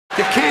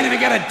You can't even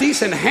get a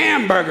decent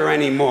hamburger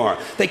anymore.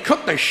 They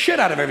cook the shit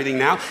out of everything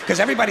now because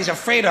everybody's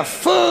afraid of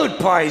food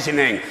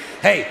poisoning.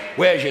 Hey,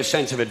 where's your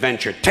sense of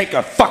adventure? Take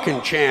a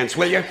fucking chance,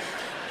 will you?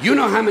 You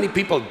know how many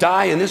people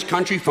die in this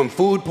country from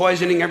food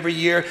poisoning every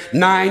year?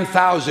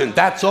 9,000.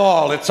 That's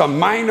all. It's a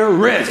minor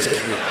risk.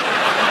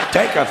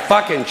 Take a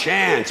fucking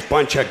chance,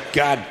 bunch of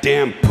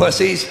goddamn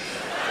pussies.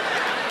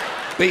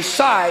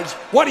 Besides,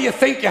 what do you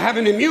think you have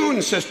an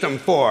immune system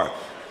for?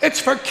 It's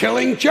for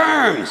killing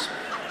germs.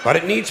 But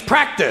it needs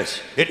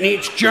practice. It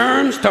needs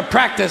germs to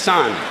practice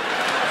on.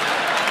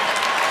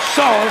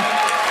 So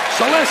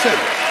listen.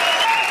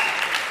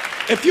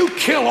 If you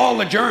kill all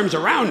the germs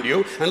around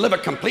you and live a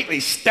completely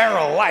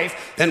sterile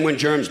life, then when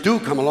germs do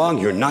come along,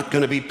 you're not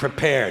going to be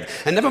prepared.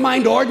 And never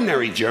mind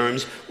ordinary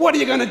germs, what are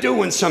you going to do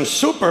when some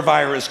super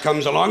virus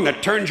comes along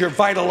that turns your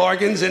vital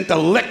organs into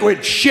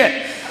liquid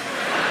shit?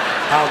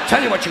 I'll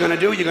tell you what you're going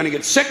to do. You're going to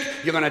get sick,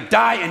 you're going to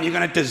die, and you're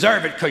going to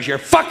deserve it because you're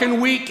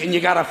fucking weak and you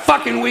got a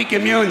fucking weak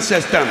immune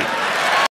system.